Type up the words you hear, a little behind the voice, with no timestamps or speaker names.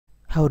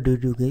How do you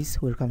do,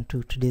 guys? Welcome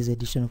to today's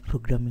edition of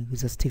Programming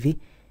Users TV.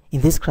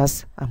 In this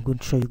class, I'm going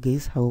to show you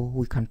guys how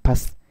we can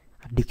pass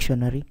a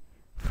dictionary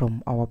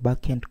from our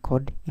backend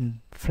code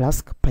in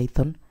Flask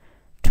Python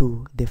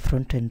to the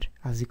front end.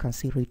 As you can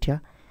see right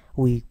here,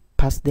 we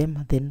pass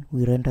them, then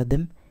we render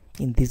them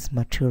in these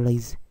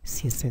Materializecks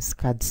CSS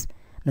cards.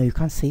 Now you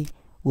can see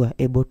we are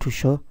able to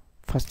show,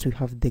 first we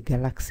have the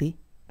galaxy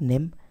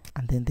name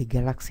and then the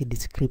galaxy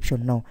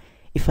description. Now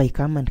if I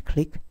come and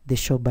click the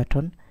show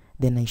button,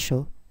 then I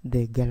show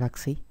the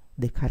galaxy,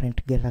 the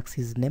current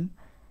galaxy's name.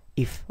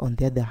 If on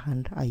the other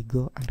hand I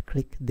go and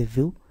click the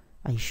view,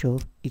 I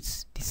show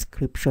its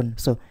description.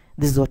 So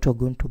this is what we're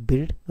going to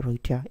build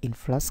right here in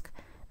Flask.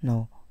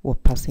 Now we're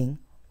passing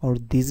all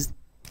these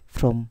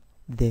from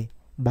the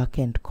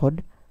backend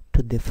code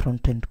to the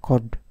front end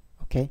code.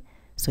 Okay,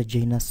 so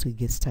join us to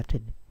get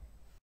started.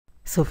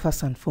 So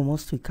first and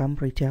foremost, we come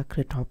right here,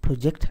 create our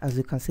project. As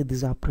you can see, this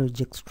is our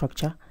project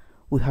structure.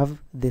 We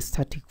have the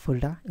static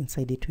folder.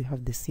 Inside it we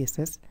have the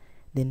CSS.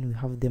 Then we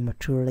have the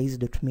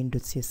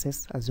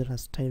materialize.main.css as well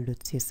as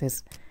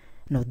style.css.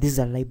 Now this is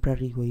a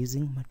library we're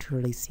using,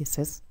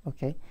 Materializecss.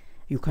 Okay,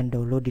 you can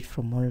download it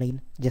from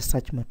online. Just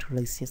search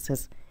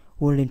Materializecss.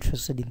 We're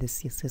interested in the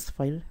CSS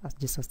file as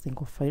just a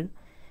single file.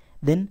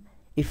 Then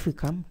if we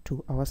come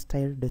to our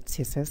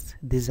style.css,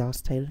 this is our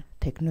style.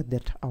 Take note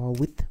that our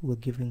width we're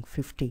giving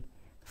 50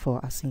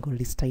 for a single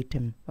list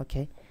item.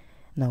 Okay,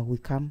 now we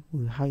come,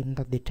 we have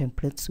under the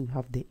templates, we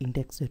have the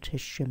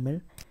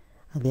index.html,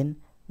 and then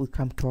we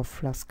come to our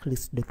flask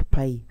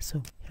list.py.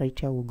 So right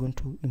here we're going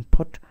to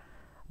import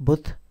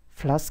both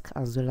Flask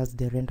as well as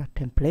the render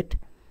template.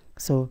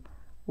 So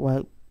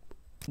while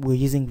we're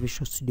using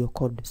Visual Studio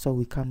Code, so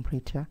we come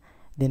right here,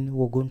 then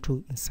we're going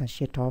to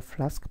instantiate our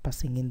Flask,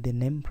 passing in the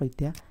name right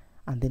there,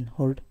 and then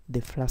hold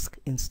the Flask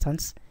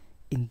instance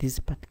in this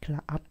particular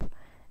app.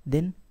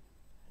 Then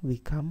we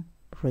come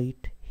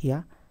right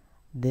here,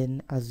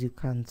 then as you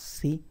can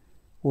see,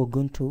 we're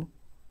going to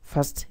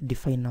first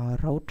define our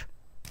route.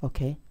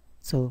 Okay,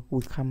 so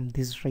we come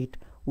this right,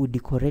 we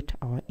decorate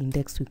our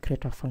index, we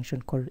create a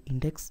function called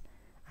index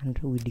and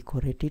we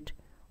decorate it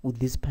with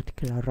this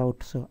particular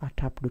route. So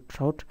at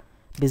app.route,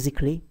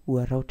 basically we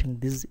are routing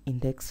this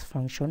index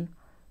function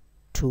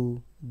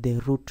to the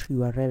root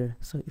URL.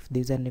 So if the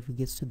user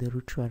navigates to the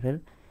root URL,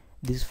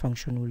 this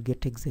function will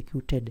get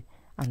executed.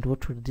 And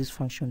what will this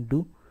function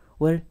do?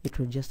 Well, it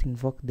will just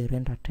invoke the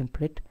render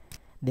template,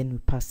 then we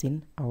pass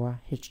in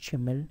our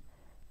HTML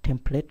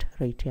template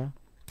right here,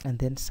 and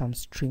then some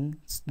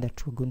strings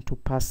that we're going to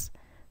pass.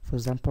 For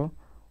example,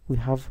 we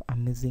have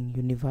amazing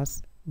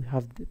universe, we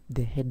have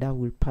the header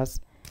will pass,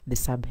 the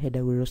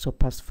subheader will also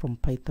pass from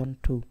Python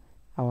to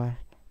our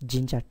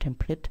Jinja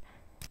template,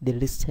 the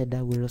list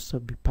header will also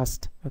be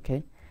passed.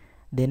 Okay,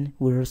 then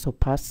we'll also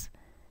pass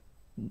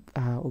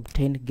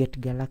obtain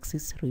get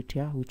galaxies right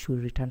here, which will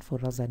return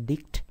for us a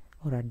dict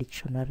or a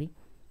dictionary,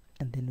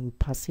 and then we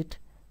pass it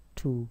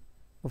to,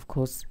 of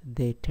course,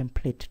 the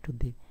template, to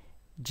the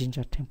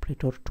Jinja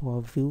template or to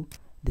our view.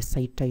 The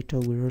site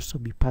title will also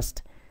be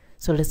passed.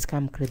 So let's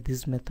come create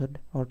this method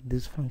or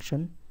this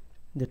function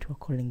that we're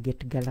calling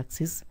get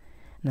galaxies.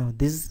 Now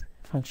this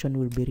function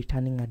will be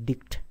returning a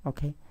dict.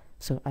 Okay,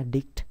 so a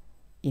dict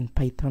in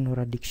Python or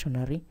a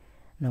dictionary.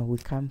 Now we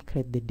come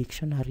create the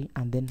dictionary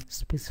and then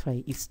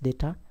specify its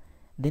data.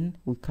 Then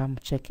we come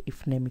check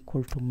if name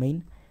equal to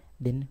main.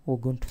 Then we're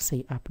going to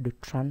say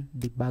app.run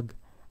debug,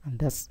 and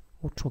that's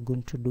what we're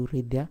going to do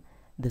right there.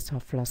 That's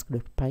our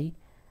flask.py.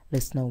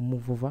 Let's now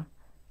move over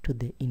to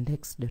the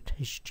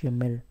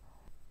index.html.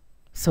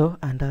 So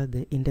under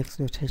the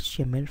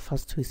index.html,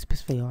 first we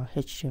specify our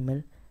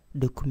HTML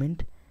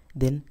document,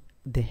 then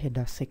the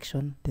header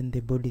section, then the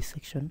body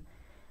section.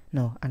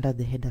 Now under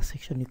the header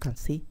section, you can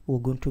see we're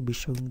going to be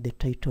showing the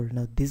title.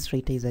 Now this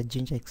right here is a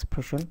Jinja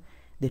expression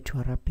that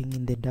we are wrapping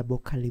in the double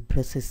curly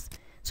braces.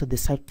 So the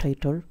site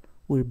title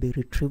will be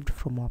retrieved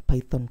from our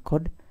Python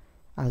code.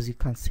 As you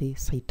can see,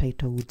 site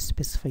title would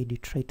specify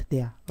it right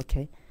there.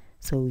 Okay,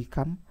 so we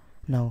come,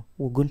 now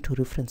we're going to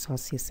reference our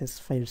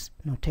CSS files.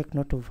 Now take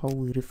note of how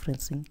we're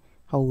referencing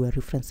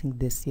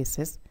the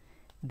CSS,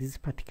 these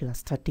particular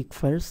static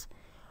files.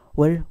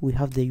 Well, we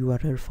have the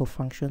URL for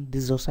function.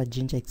 This is also a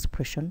Jinja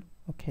expression.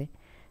 Okay,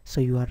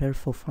 so URL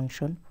for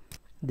function,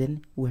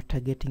 then we're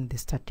targeting the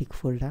static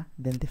folder,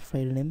 then the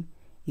file name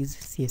is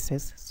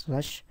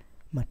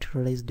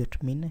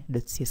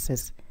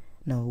css/materialize.main.css.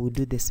 now we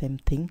do the same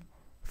thing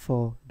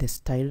for the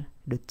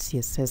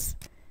style.css.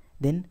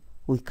 then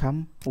we're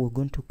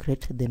going to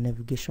create the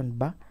navigation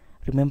bar.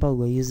 Remember,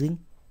 we're using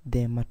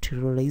the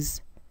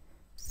Materialize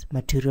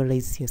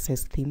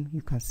CSS theme.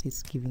 You can see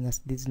it's giving us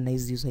this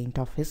nice user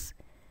interface.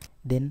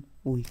 Then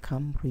we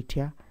come right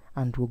here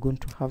and we're going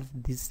to have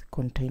this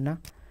container.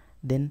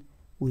 Then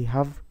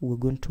we're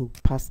going to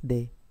pass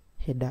the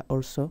header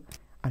also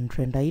and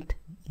render it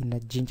in a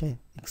Jinja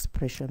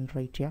expression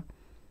right here,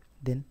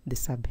 then the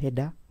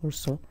subheader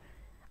also,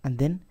 and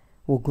then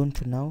we're going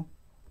to now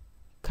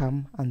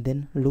come and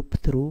then loop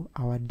through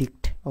our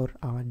dict or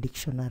our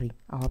dictionary,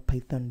 our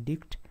Python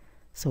dict.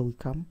 So we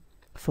come,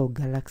 for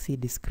Galaxy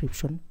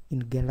description in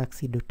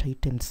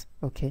galaxy.items.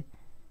 Okay,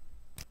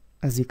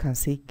 as you can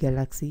see,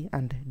 Galaxy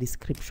and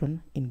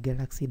description in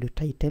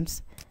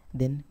galaxy.items,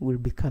 then we'll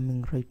be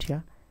coming right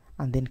here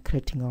and then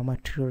creating our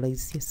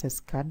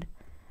Materializecss card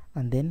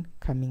and then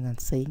coming and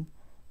saying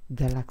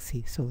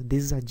Galaxy. So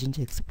this is a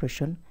Jinja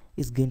expression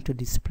is going to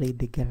display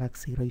the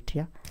Galaxy right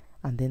here,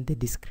 and then the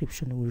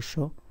description will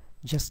show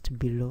just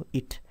below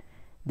it.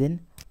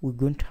 Then we're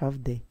going to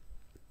have the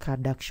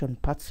card action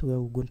parts where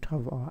we're going to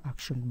have our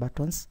action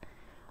buttons.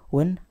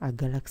 When a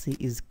Galaxy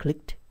is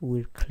clicked,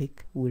 we'll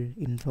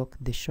invoke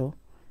the show,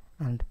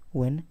 and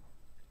when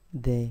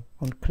the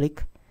on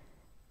click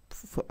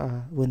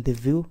when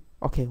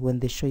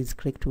the show is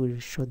clicked, we'll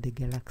show the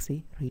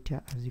Galaxy right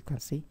here. As you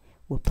can see,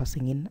 we're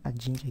passing in a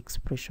Jinja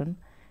expression.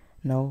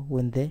 Now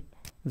when the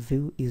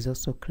view is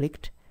also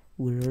clicked,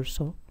 we'll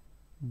also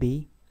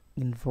be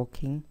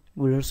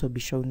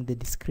showing the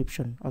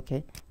description.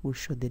 Okay, we'll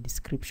show the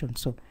description.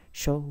 So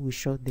show will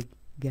show the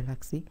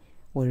Galaxy,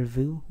 while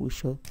view will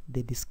show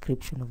the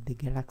description of the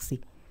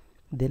Galaxy.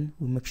 Then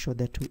we make sure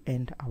that we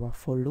end our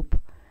for loop.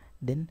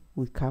 Then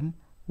we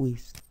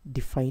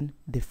define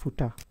the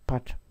footer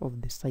part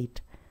of the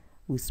site.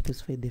 We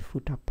specify the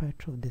footer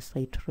part of the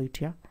site right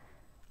here,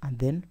 and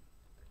then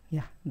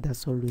yeah,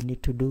 that's all we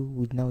need to do.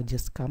 We now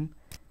just come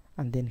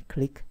and then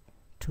click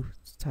to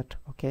start.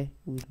 Okay,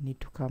 we need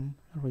to come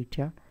right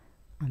here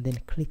and then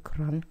click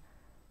run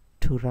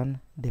to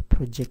run the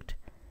project.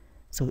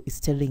 So it's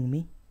telling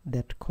me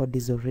that code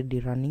is already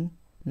running.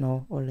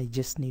 Now all I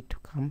just need to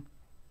come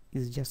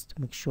is just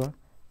make sure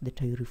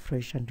that I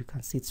refresh, and you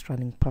can see it's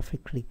running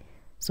perfectly.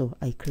 So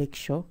I click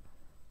show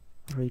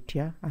right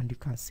here, and you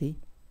can see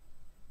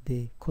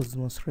the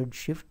Cosmos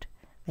Redshift.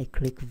 I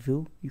click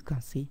view, you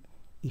can see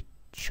it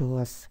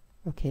shows us.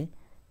 Okay,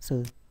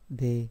 so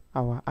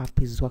our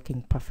app is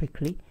working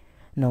perfectly.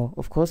 Now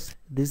of course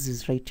this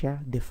is right here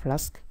the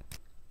Flask.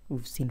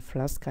 We've seen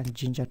Flask and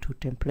Jinja2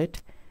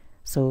 template,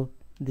 so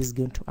this is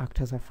going to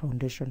act as a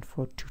foundation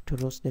for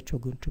tutorials that you're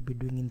going to be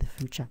doing in the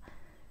future.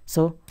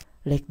 So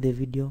like the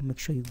video, make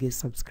sure you guys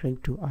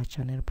subscribe to our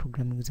channel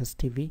Programming Wizards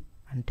TV,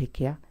 and take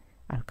care.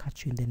 I'll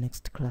catch you in the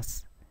next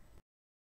class.